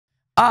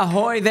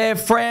Ahoy there,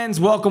 friends.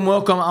 Welcome.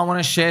 I want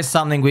to share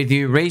something with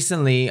you.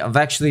 Recently, I've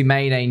actually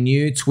made a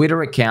new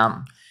Twitter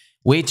account,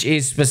 which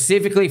is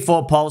specifically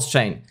for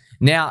PulseChain.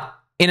 Now,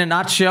 in a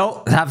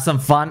nutshell, have some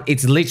fun.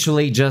 It's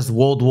literally just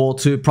World War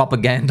II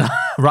propaganda,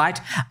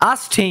 right?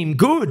 Us team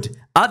good,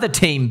 other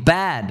team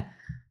bad.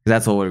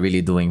 That's all we're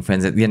really doing,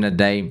 friends. At the end of the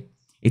day,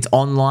 it's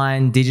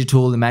online,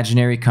 digital,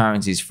 imaginary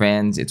currencies,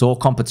 friends. It's all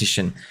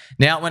competition.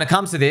 Now, when it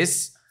comes to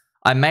this,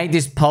 I made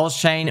this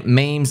PulseChain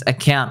memes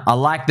account. I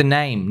like the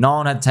name. No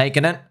one had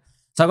taken it.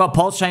 So I got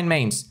PulseChain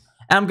memes.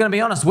 And I'm going to be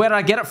honest, where did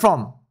I get it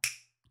from?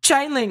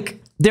 Chainlink.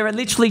 There are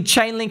literally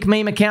Chainlink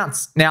meme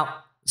accounts. Now,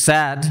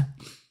 sad.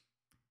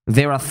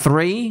 There are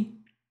 3,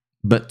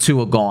 but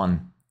 2 are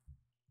gone.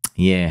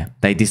 Yeah,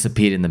 they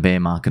disappeared in the bear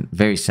market.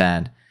 Very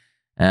sad.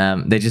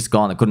 They're just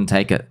gone. They couldn't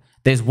take it.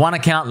 There's one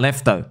account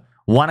left, though.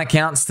 One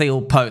account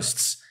still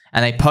posts.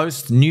 And they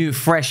post new,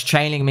 fresh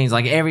Chainlink memes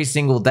like every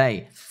single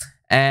day.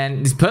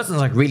 And this person's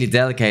like really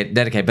dedicated,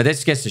 but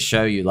this gets to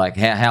show you like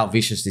how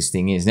vicious this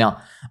thing is.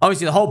 Now,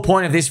 obviously the whole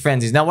point of this,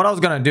 friends, is now what I was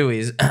going to do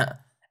is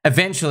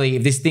eventually,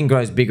 if this thing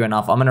grows bigger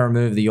enough, I'm going to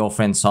remove the your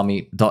friend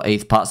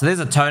Somi.eth part. So there's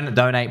a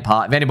donate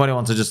part. If anybody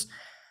wants to just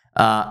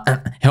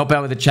help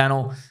out with the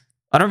channel,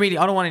 I don't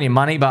want any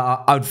money,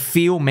 but I would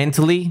feel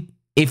mentally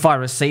if I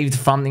received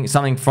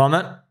something from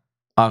it,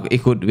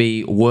 it could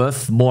be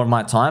worth more of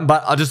my time.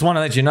 But I just want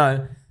to let you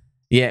know,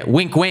 yeah,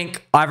 wink,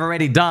 wink, I've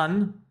already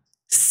done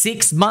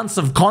 6 months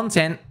of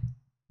content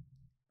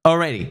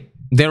already.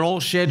 They're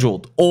all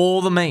scheduled. All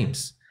the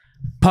memes.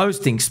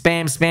 Posting.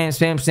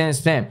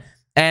 Spam.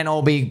 And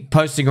I'll be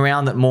posting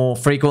around it more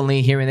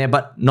frequently here and there,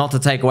 but not to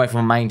take away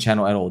from my main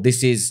channel at all.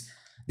 This is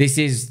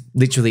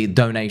literally a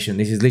donation.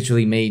 This is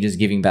literally me just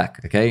giving back.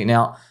 Okay.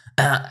 Now,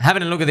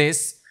 having a look at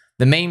this,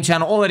 the meme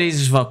channel, all it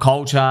is for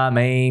culture,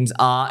 memes,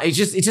 art. It's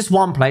just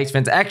one place,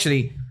 friends.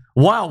 Actually,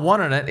 why I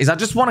wanted it is I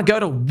just want to go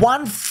to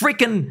one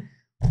freaking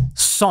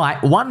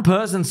site, one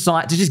person's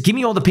site, to just give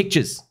me all the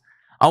pictures.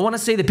 I want to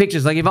see the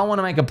pictures. Like if I want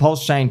to make a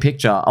PulseChain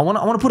picture, I want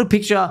to put a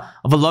picture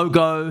of a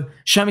logo,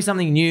 show me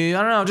something new. I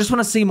don't know. I just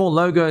want to see more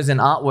logos and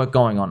artwork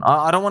going on.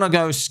 I don't want to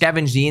go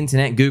scavenge the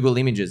internet, Google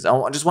images.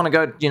 I just want to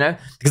go, you know,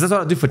 because that's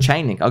what I do for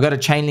Chainlink. I go to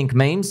Chainlink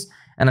memes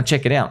and I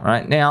check it out,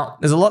 right? Now,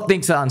 there's a lot of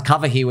things to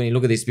uncover here when you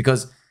look at this,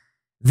 because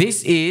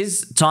this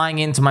is tying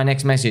into my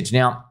next message.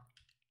 Now,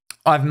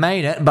 I've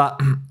made it,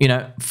 but, you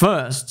know,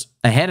 first,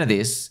 ahead of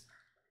this,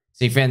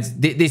 see, friends,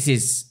 this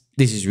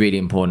is really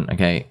important,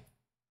 okay?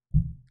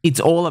 It's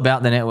all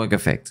about the network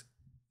effect.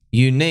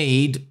 You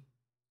need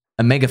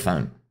a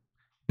megaphone.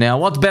 Now,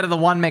 what's better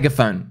than one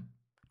megaphone?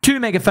 2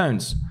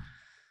 megaphones.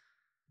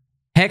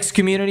 Hex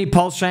community,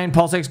 PulseChain,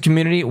 PulseX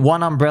community,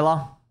 one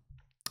umbrella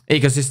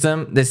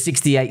ecosystem. There's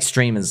 68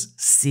 streamers.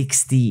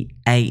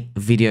 68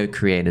 video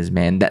creators,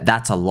 man.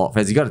 That's a lot,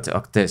 friends. You got to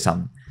tell you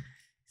something.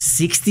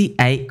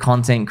 68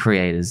 content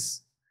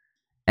creators.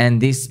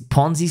 And this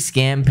Ponzi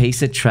scam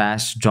piece of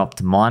trash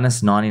dropped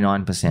minus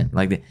 99%.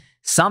 Like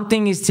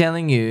something is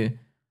telling you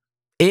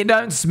it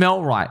don't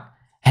smell right.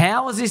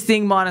 How is this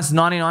thing minus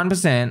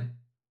 99%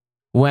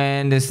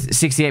 when there's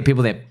 68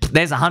 people there?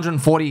 There's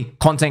 140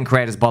 content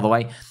creators, by the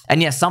way.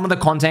 And yeah, some of the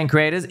content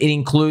creators, it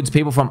includes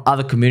people from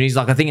other communities.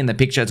 Like I think in the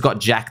picture, it's got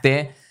Jack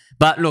there.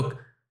 But look,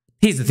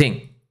 here's the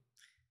thing.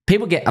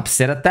 People get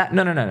upset at that.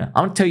 No. I'm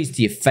going to tell you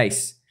to your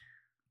face.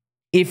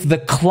 If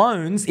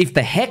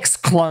the Hex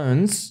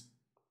clones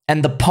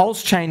and the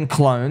PulseChain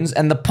clones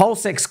and the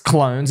PulseX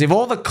clones, if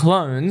all the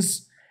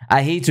clones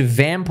are here to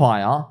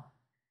vampire,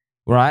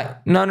 right?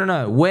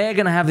 No. We're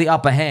going to have the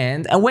upper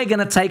hand and we're going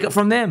to take it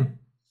from them.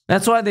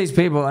 That's why these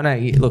people, I know,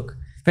 look,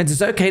 friends,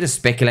 it's okay to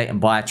speculate and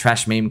buy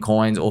trash meme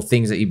coins or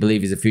things that you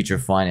believe is the future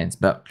of finance,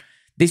 but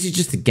this is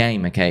just a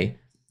game, okay?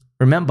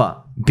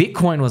 Remember,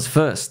 Bitcoin was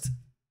first.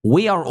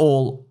 We are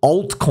all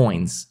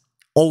altcoins,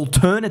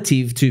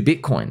 alternative to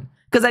Bitcoin,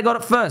 because they got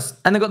it first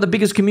and they got the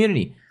biggest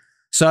community.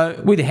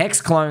 So with Hex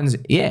clones,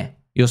 yeah,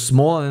 you're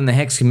smaller than the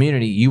Hex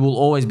community. You will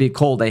always be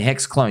called a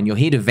Hex clone. You're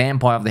here to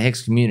vampire of the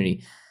Hex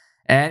community.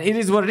 And it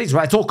is what it is,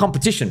 right? It's all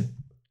competition.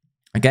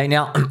 Okay,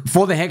 now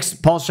for the Hex,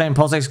 PulseChain,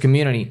 PulseX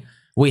community,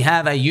 we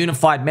have a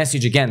unified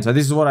message again. So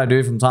this is what I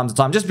do from time to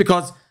time, just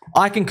because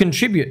I can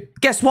contribute.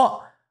 Guess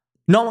what?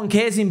 No one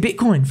cares in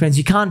Bitcoin, friends.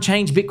 You can't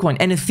change Bitcoin.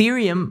 And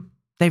Ethereum,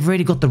 they've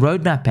already got the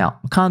roadmap out.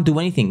 I can't do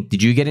anything.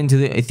 Did you get into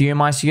the Ethereum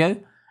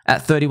ICO?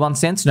 At 31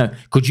 cents? No.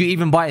 Could you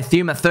even buy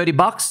Ethereum at 30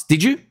 bucks?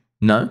 Did you?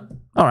 No.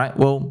 All right.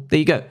 Well, there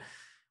you go.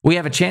 We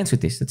have a chance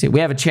with this. That's it. We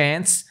have a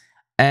chance,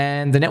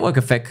 and the network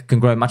effect can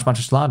grow much,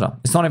 much larger.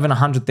 It's not even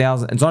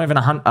 100,000. It's not even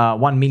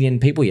 1 million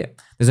people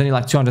yet. There's only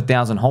like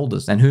 200,000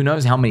 holders, and who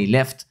knows how many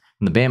left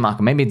in the bear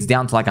market. Maybe it's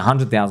down to like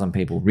 100,000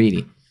 people,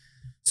 really.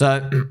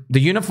 So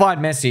the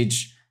unified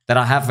message that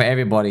I have for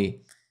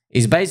everybody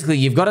is basically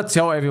you've got to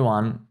tell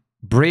everyone,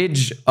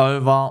 bridge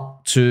over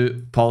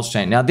to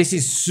PulseChain. Now, this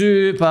is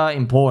super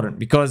important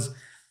because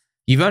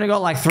you've only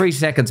got like 3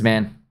 seconds,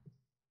 man.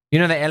 You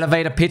know the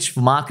elevator pitch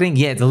for marketing?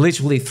 Yeah, it's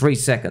literally 3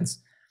 seconds.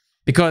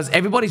 Because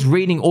everybody's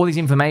reading all this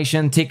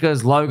information,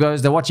 tickers,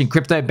 logos, they're watching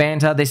crypto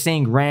banter, they're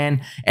seeing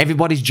RAN,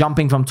 everybody's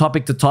jumping from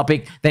topic to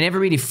topic. They never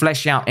really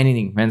flesh out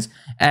anything, friends.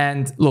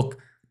 And look,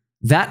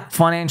 that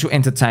financial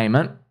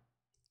entertainment,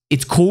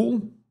 it's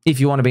cool if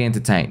you want to be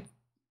entertained.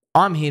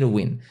 I'm here to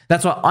win.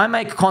 That's why I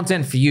make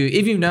content for you.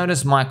 If you've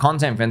noticed my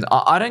content, friends,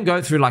 I don't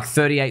go through like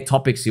 38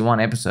 topics in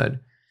one episode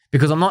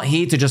because I'm not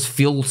here to just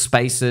fill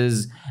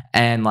spaces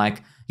and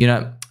like, you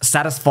know,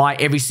 satisfy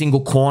every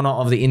single corner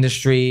of the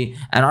industry.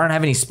 And I don't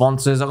have any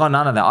sponsors. I got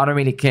none of that. I don't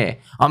really care.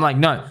 I'm like,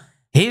 no,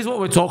 here's what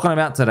we're talking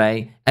about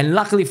today. And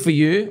luckily for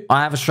you,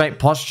 I have a straight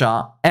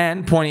posture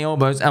and pointy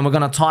elbows, and we're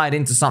going to tie it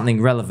into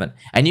something relevant.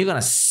 And you're going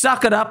to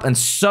suck it up and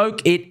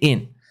soak it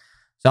in.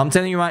 So I'm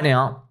telling you right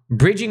now,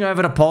 bridging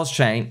over to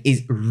PulseChain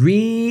is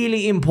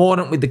really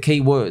important with the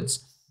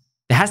keywords.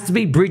 There has to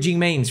be bridging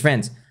memes,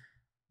 friends.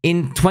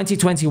 In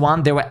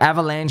 2021, there were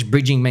avalanche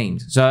bridging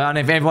memes. So I don't know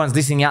if everyone's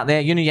listening out there,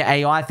 you know your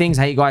AI things,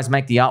 how you guys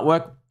make the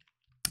artwork.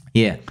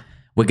 Yeah,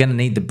 we're going to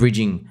need the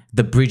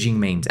bridging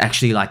memes.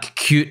 Actually, like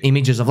cute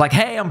images of like,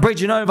 hey, I'm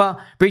bridging over,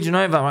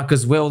 right?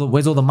 Because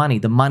where's all the money?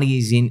 The money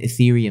is in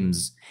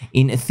Ethereums.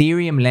 In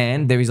Ethereum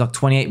land, there is like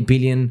 28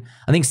 billion,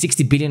 I think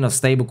 60 billion of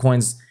stable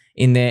coins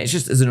in there.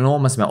 It's an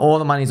enormous amount. All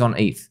the money's on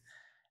ETH.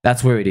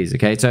 That's where it is,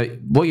 okay? So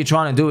what you're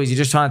trying to do is you're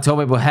just trying to tell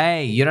people,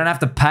 hey, you don't have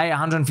to pay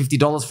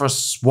 $150 for a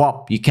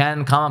swap. You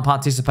can come and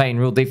participate in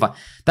real DeFi.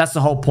 That's the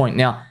whole point.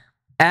 Now,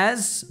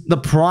 as the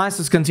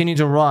prices continue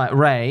to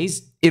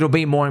raise, it'll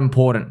be more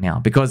important now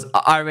because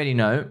I already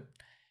know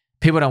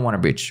people don't want to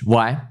bridge.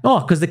 Why? Oh,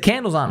 because the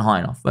candles aren't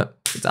high enough. But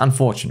it's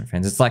unfortunate,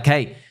 friends. It's like,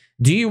 hey,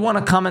 do you want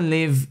to come and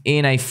live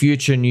in a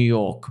future New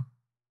York?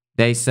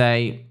 They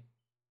say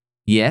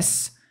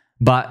yes,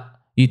 but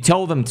you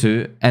tell them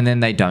to, and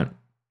then they don't.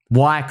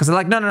 Why? Because they're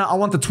like, no, I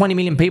want the 20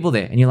 million people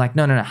there. And you're like,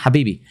 no,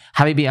 Habibi,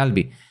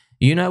 Albi.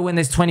 You know, when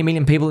there's 20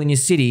 million people in your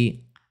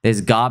city,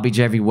 there's garbage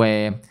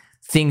everywhere.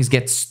 Things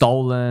get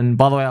stolen.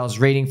 By the way, I was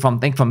reading from, I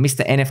think from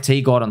Mr.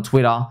 NFT God on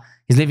Twitter.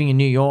 He's living in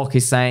New York.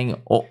 He's saying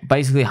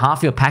basically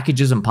half your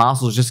packages and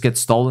parcels just get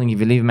stolen if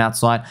you leave them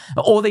outside.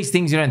 All these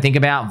things you don't think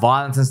about,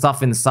 violence and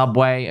stuff in the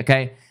subway,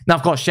 okay? Now,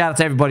 of course, shout out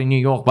to everybody in New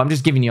York, but I'm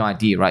just giving you an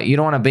idea, right? You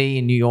don't want to be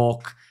in New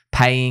York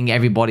paying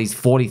everybody's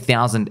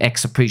 40,000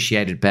 X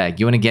appreciated bag.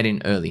 You want to get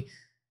in early.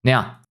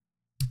 Now,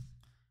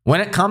 when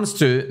it comes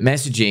to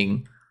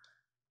messaging,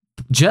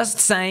 just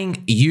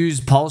saying use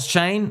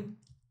PulseChain,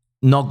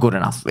 not good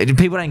enough.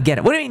 People don't get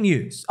it. What do you mean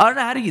use? I don't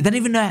know how to use. They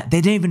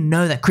don't even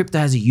know that crypto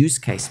has a use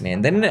case,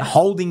 man. They don't know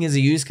holding is a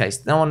use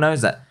case. No one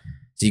knows that.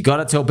 So you got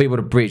to tell people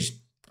to bridge.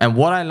 And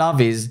what I love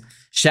is,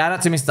 shout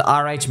out to Mr.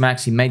 RH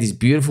Max. He made this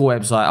beautiful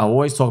website. I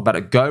always talk about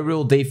it.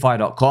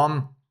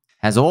 GoRealDeFi.com.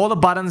 Has all the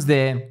buttons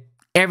there.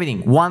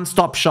 Everything,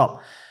 one-stop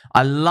shop.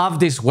 I love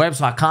this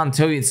website. I can't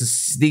tell you. It's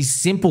just these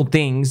simple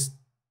things.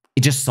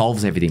 It just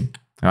solves everything.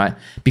 All right.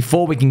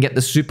 Before we can get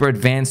the super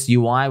advanced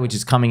UI, which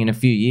is coming in a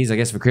few years, I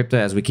guess, for crypto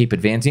as we keep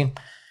advancing.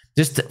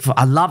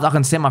 I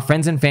can send my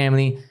friends and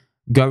family.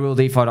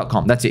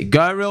 GoRealDeFi.com. That's it.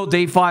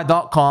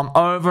 GoRealDeFi.com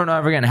over and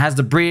over again. It has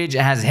the bridge.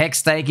 It has hex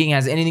staking. It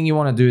has anything you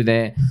want to do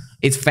there.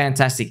 It's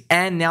fantastic.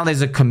 And now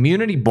there's a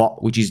community bot,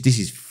 this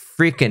is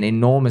freaking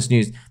enormous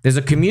news. There's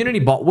a community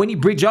bot. When you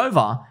bridge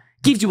over,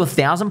 gives you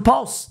 1,000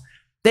 pulse.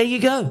 There you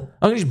go.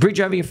 I'm going to just bridge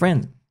over your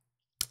friend.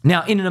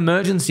 Now, in an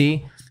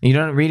emergency, you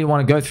don't really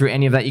want to go through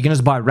any of that. You can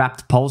just buy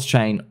wrapped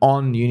PulseChain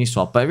on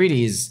Uniswap. But it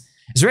really is,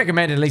 it's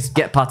recommended at least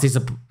get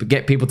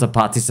people to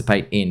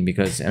participate in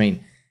because, I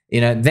mean,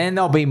 you know, then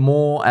they'll be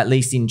more at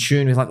least in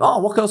tune with like, oh,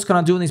 what else can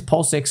I do on this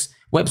PulseX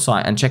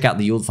website and check out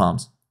the yield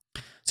farms.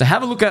 So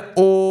have a look at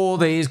all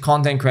these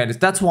content creators.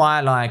 That's why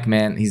I like,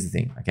 man, here's the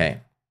thing,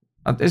 okay?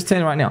 I'll just tell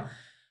you right now.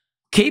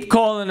 Keep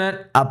calling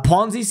it a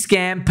Ponzi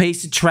scam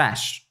piece of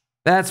trash.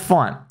 That's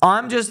fine.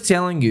 I'm just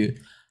telling you,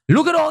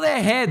 look at all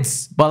their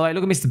heads. By the way,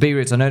 look at Mr. B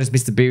Roots. I noticed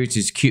Mr. B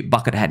Roots' cute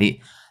bucket hat here.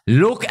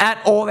 Look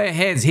at all their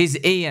heads. Here's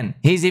Ian.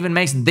 Here's even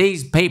Mason.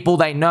 These people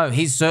they know.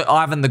 He's Sir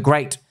Ivan the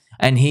Great.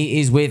 And he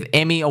is with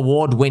Emmy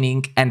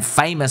award-winning and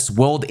famous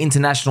world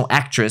international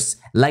actress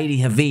Lady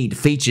Havid,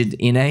 featured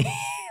in a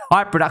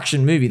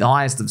high-production movie, The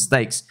Highest of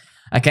Stakes.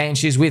 Okay, and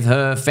she's with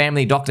her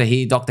family doctor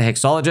here, Dr.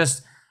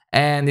 Hexologist.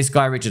 And this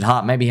guy, Richard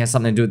Hart, maybe he has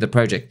something to do with the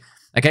project.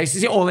 Okay, so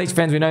see all these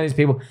friends, we know these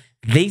people.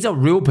 These are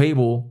real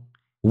people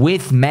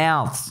with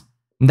mouths.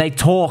 They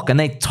talk and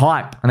they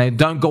type and they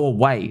don't go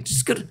away.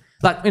 Just good.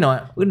 Like, you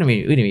know, we don't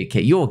even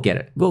care. You'll get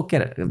it. We'll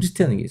get it. I'm just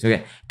telling you. So,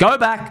 okay, go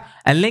back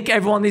and link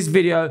everyone this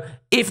video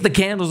if the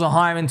candles are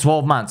higher in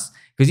 12 months.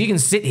 Because you can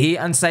sit here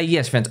and say,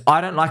 yes, friends,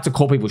 I don't like to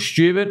call people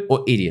stupid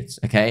or idiots,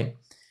 okay?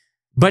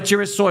 But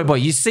you're a soy boy.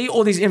 You see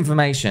all this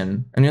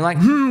information and you're like,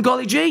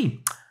 golly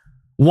gee.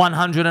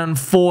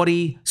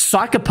 140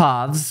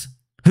 psychopaths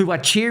who are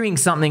cheering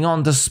something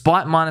on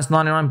despite minus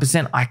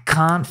 99%. I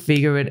can't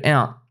figure it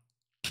out.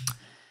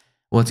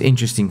 What's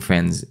interesting,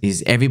 friends,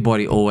 is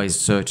everybody always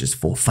searches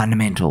for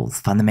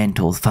fundamentals. What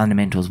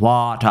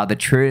are the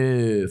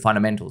true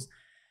fundamentals?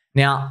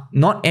 Now,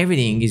 not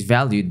everything is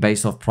valued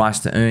based off price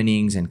to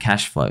earnings and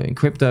cash flow. In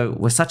crypto,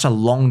 we're such a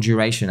long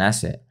duration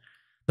asset.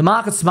 The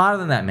market's smarter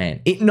than that,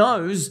 man. It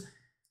knows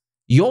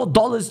Your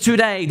dollars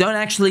today don't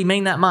actually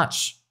mean that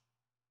much.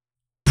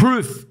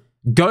 Proof.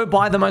 Go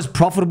buy the most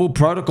profitable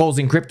protocols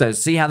in crypto.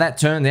 See how that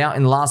turned out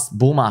in the last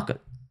bull market.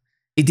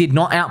 It did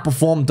not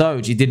outperform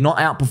Doge. It did not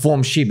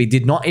outperform SHIB. It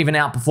did not even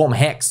outperform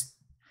Hex.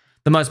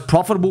 The most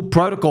profitable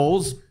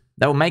protocols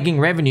that were making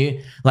revenue,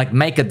 like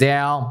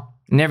MakerDAO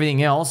and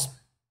everything else,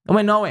 and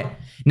went nowhere.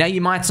 Now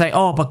you might say,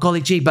 oh, but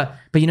golly gee, but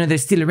you know, they're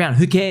still around.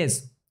 Who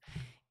cares?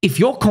 If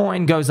your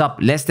coin goes up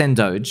less than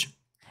Doge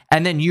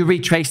and then you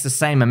retrace the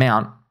same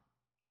amount,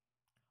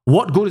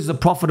 what good is the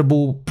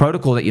profitable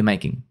protocol that you're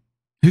making?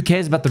 Who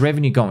cares about the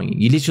revenue going?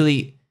 You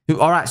literally,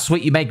 all right,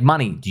 sweet, you make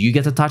money. Do you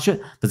get to touch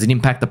it? Does it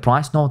impact the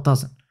price? No, it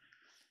doesn't.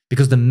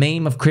 Because the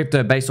meme of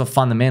crypto based off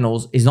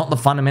fundamentals is not the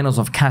fundamentals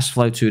of cash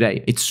flow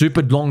today. It's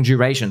super long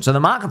duration. So the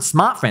market's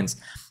smart, friends.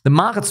 The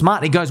market's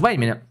smart. It goes, wait a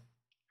minute.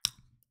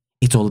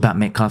 It's all about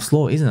Metcalfe's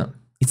law, isn't it?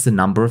 It's the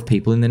number of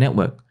people in the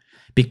network.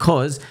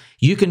 Because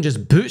you can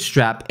just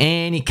bootstrap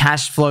any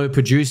cash flow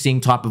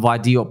producing type of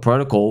idea or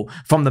protocol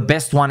from the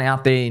best one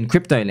out there in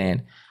crypto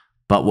land.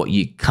 But what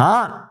you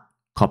can't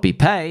copy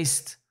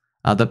paste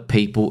are the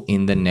people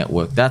in the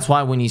network. That's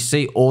why when you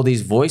see all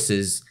these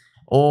voices,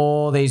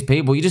 all these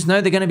people, you just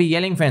know they're going to be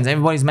yelling, friends.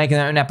 Everybody's making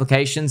their own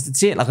applications.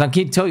 That's it. Like I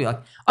keep telling you,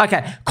 like,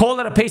 okay, call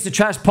it a piece of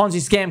trash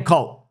Ponzi scam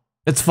cult.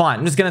 It's fine.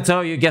 I'm just going to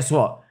tell you, guess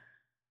what?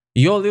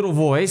 Your little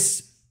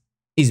voice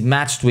is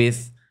matched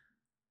with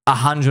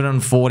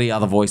 140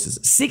 other voices.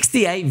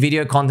 68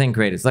 video content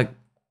creators. Like,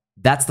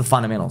 that's the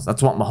fundamentals.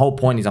 That's what my whole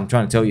point is. I'm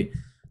trying to tell you.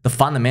 The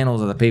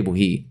fundamentals are the people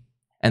here.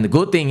 And the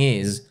good thing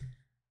is,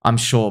 I'm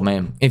sure,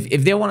 man,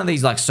 if they're one of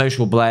these like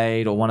Social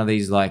Blade or one of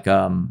these like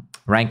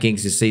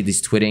rankings to see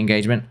this Twitter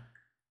engagement,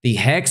 the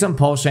Hex and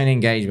PulseChain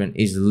engagement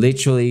is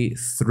literally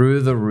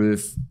through the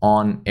roof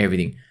on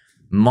everything.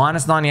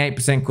 Minus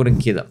 98% couldn't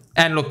kill it.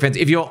 And look, friends,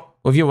 if you're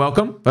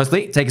welcome,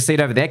 firstly, take a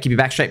seat over there. Keep your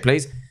back straight,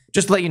 please.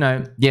 Just to let you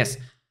know, yes,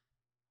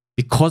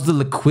 because the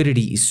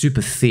liquidity is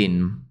super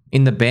thin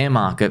in the bear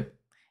market,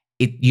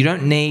 you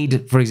don't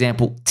need, for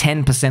example,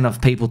 10%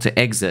 of people to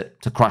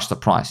exit to crush the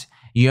price.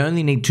 You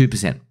only need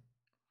 2%.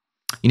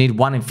 You need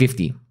 1 in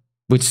 50,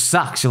 which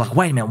sucks. You're like,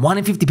 wait a minute, 1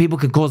 in 50 people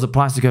could cause the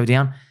price to go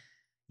down?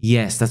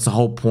 Yes, that's the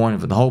whole point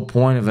of it. The whole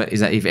point of it is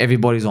that if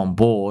everybody's on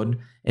board,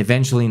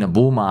 eventually in a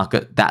bull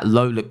market, that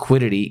low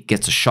liquidity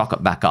gets to shock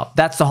it back up.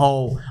 That's the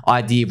whole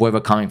idea of where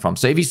we're coming from.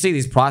 So if you see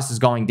these prices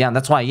going down,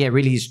 that's why, yeah, it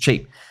really is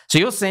cheap. So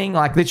you're seeing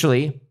like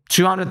literally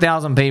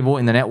 200,000 people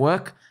in the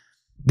network.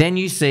 Then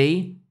you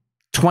see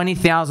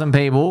 20,000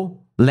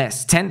 people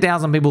less,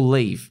 10,000 people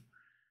leave.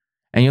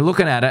 And you're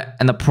looking at it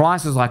and the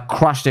price is like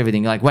crushed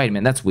everything. You're like, wait a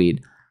minute, that's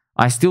weird.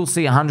 I still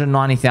see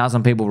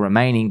 190,000 people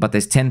remaining, but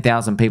there's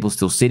 10,000 people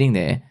still sitting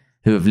there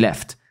who have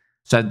left.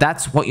 So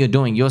that's what you're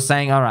doing. You're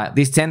saying, all right,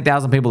 these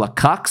 10,000 people are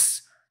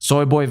cucks,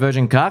 soy boy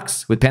version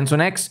cucks with Pencil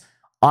Next.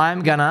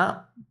 I'm going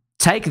to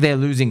take their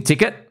losing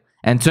ticket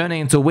and turn it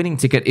into a winning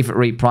ticket if it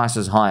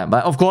reprices higher.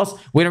 But of course,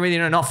 we don't really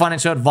know, not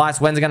financial advice.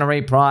 When's it going to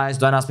reprice?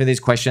 Don't ask me these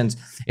questions.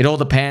 It all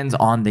depends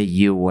on the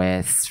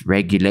US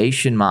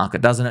regulation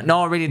market, doesn't it?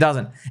 No, it really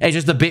doesn't. It's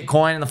just the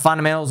Bitcoin and the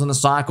fundamentals and the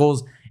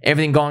cycles,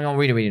 everything going on.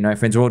 We don't really know,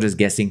 friends. We're all just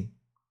guessing.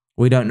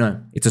 We don't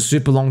know. It's a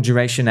super long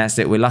duration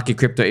asset. We're lucky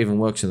crypto even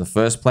works in the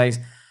first place.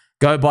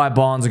 Go buy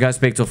bonds or go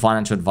speak to a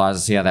financial advisor,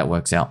 see how that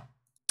works out.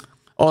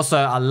 Also,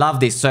 I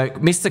love this. So,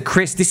 Mr.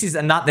 Chris, this is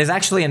another, there's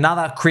actually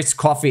another Chris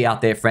Coffee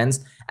out there,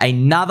 friends.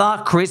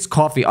 Another Chris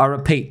Coffee, I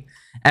repeat.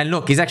 And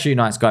look, he's actually a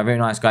nice guy, very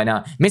nice guy.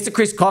 Now, Mr.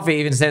 Chris Coffee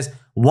even says,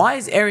 why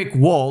is Eric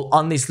Wall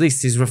on this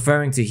list? He's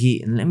referring to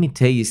here. And let me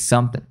tell you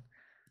something.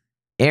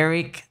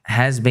 Eric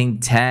has been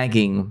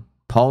tagging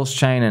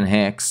PulseChain and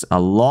Hex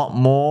a lot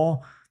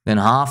more than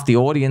half the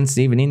audience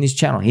even in this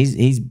channel.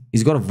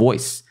 He's got a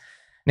voice.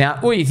 Now,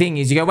 all you think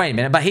is, you go, wait a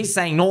minute, but he's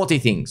saying naughty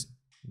things.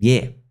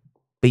 Yeah,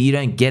 but you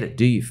don't get it,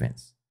 do you,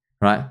 friends?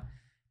 Right?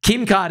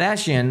 Kim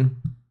Kardashian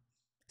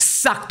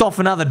sucked off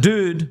another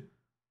dude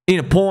in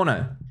a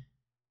porno.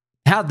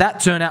 How'd that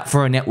turn out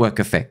for a network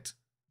effect?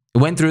 It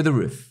went through the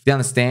roof. Do you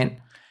understand?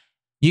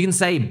 You can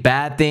say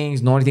bad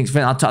things, naughty things.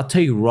 Friends, I'll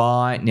tell you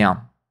right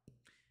now.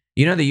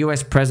 You know the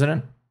US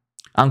president,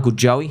 Uncle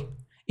Joey?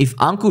 If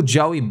Uncle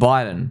Joey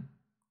Biden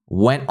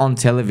went on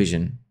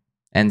television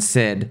and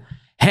said,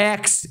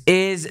 Hex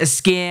is a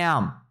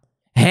scam.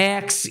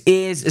 Hex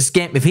is a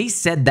scam. If he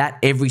said that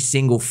every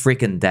single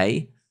freaking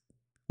day,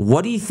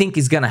 what do you think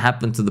is going to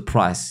happen to the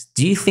price?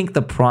 Do you think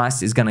the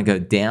price is going to go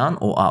down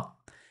or up?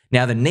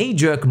 Now, the knee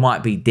jerk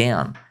might be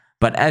down,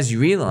 but as you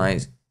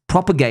realize,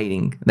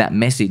 propagating that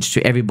message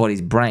to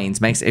everybody's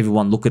brains makes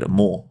everyone look at it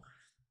more.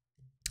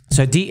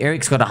 So D.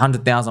 Eric's got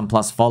 100,000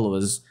 plus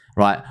followers,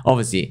 right?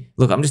 Obviously,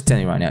 look, I'm just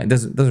telling you right now, it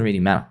doesn't really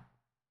matter.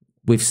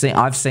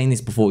 I've seen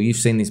this before. You've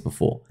seen this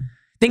before.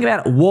 Think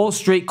about it. Wall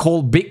Street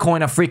called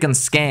Bitcoin a freaking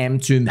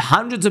scam to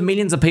hundreds of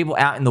millions of people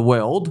out in the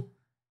world.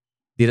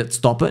 Did it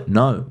stop it?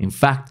 No. In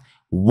fact,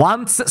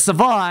 once it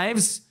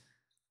survives,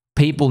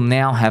 people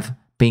now have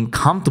been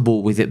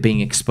comfortable with it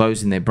being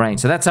exposed in their brain.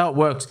 So that's how it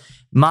works.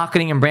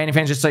 Marketing and branding,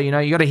 fans, just so you know,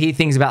 you got to hear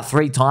things about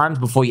 3 times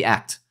before you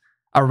act.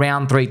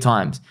 Around 3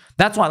 times.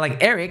 That's why,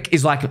 like, Eric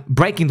is like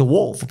breaking the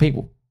wall for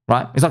people.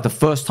 right? It's like the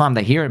first time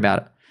they hear about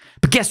it.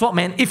 But guess what,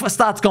 man? If it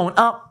starts going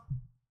up,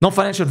 not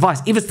financial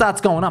advice, if it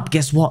starts going up,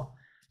 guess what?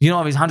 You know,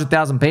 of his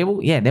 100,000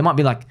 people, yeah, there might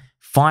be like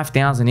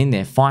 5,000 in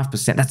there,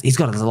 5%. He's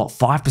got a lot,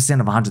 5%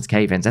 of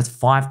 100K events. That's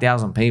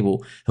 5,000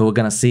 people who are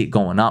going to see it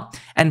going up.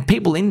 And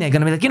people in there are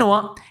going to be like, you know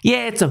what?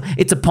 Yeah, it's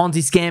a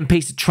Ponzi scam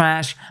piece of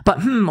trash. But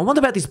I wonder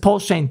about this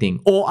PulseChain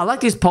thing. Or I like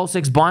this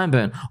PulseX buy and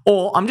burn.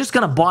 Or I'm just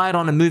going to buy it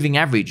on a moving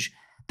average.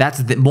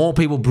 That's more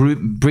people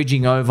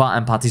bridging over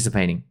and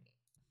participating.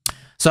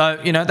 So,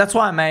 you know, that's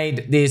why I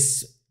made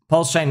this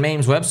PulseChain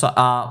memes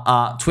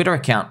website, Twitter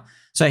account.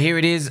 So here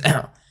it is.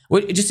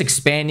 We're just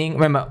expanding.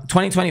 Remember,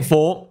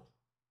 2024,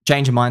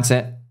 change your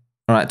mindset.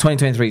 All right,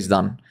 2023 is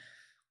done.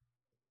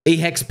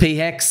 EHEX,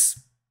 PHEX,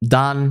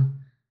 done.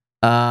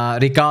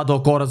 Ricardo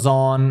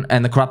Corazon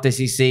and the corrupt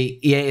SEC.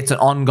 Yeah, it's an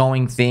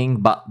ongoing thing,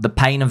 but the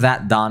pain of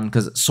that done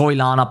because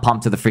Soilana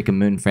pumped to the freaking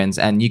moon, friends.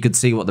 And you could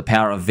see what the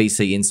power of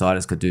VC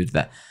insiders could do to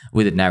that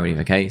with the narrative,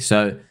 okay?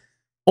 So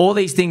all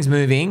these things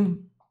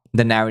moving,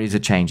 the narratives are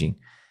changing.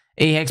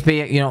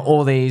 EXP, you know,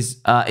 all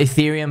these,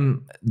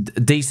 Ethereum,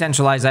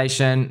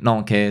 decentralization, no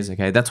one cares,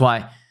 okay? That's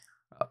why,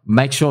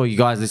 make sure you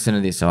guys listen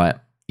to this, all right?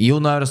 You'll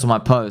notice on my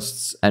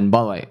posts, and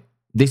by the way,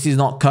 this is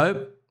not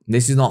cope,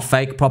 this is not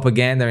fake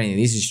propaganda or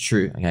anything, this is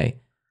true, okay?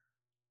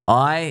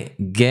 I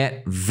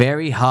get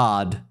very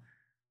hard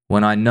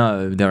when I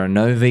know there are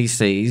no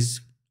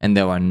VCs and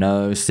there are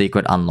no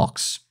secret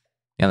unlocks.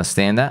 You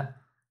understand that?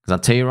 Because I'll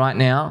tell you right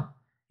now,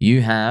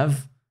 you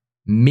have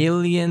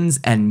millions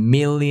and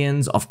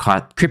millions of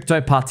crypto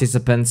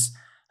participants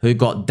who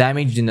got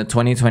damaged in the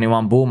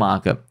 2021 bull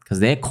market because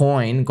their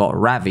coin got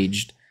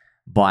ravaged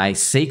by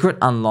secret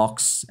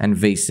unlocks and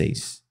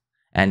VCs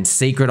and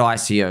secret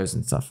ICOs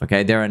and stuff,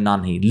 okay? There are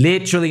none here.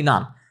 Literally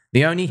none.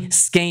 The only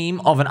scheme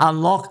of an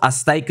unlock are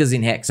stakers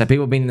in Hex. So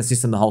people have been in the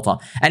system the whole time.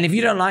 And if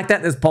you don't like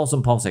that, there's Pulse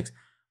and PulseX.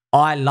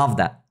 I love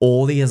that.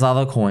 All these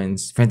other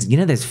coins, friends, you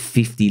know there's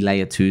 50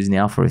 layer 2s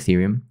now for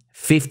Ethereum?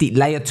 50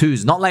 layer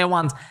 2s, not layer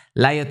 1s,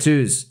 layer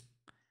 2s.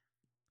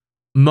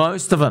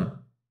 Most of them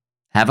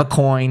have a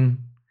coin,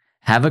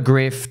 have a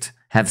grift,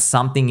 have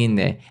something in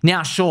there.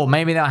 Now, sure,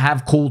 maybe they'll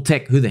have cool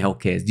tech. Who the hell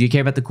cares? Do you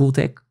care about the cool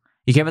tech?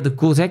 You care about the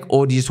cool tech,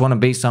 or do you just want to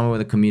be somewhere where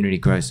the community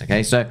grows,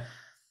 okay? So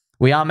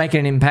we are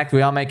making an impact.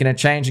 We are making a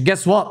change. And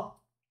guess what?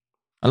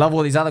 I love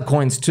all these other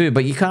coins too,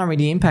 but you can't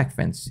really impact,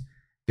 friends.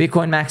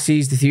 Bitcoin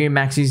maxis, the Ethereum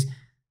maxis,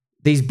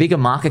 these bigger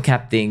market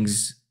cap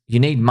things, you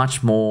need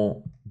much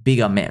more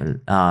bigger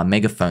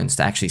megaphones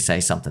to actually say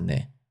something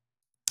there.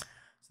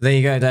 So there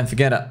you go. Don't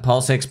forget it.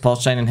 PulseX,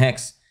 PulseChain, and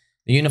Hex.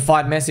 The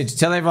unified message.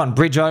 Tell everyone,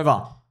 bridge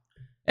over.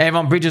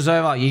 Everyone bridges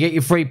over. You get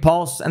your free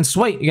Pulse, and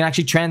sweet, you can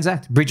actually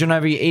transact. Bridge on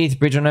over your ETH,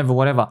 bridge on over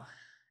whatever.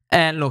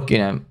 And look, you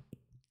know,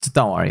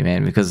 don't worry,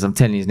 man, because I'm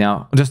telling you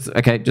now, just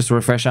a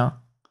refresher.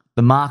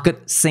 The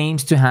market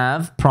seems to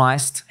have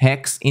priced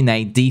Hex in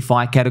a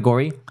DeFi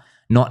category,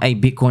 not a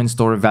Bitcoin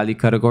store of value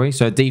category.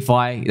 So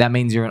DeFi, that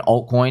means you're an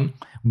altcoin,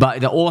 but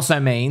it also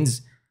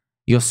means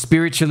you're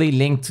spiritually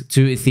linked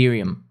to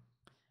Ethereum.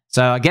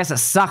 So I guess it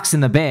sucks in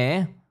the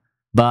bear,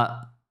 but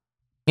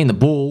in the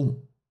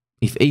bull,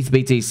 if ETH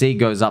BTC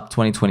goes up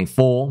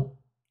 2024,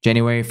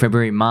 January,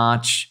 February,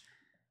 March,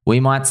 we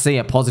might see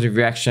a positive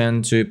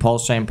reaction to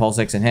PulseChain,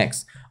 PulseX, and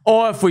Hex.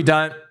 Or if we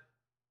don't,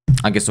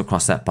 I guess we'll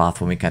cross that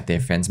path when we get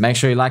there, friends. Make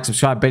sure you like,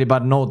 subscribe, belly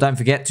button, all. Don't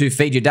forget to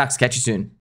feed your ducks. Catch you soon.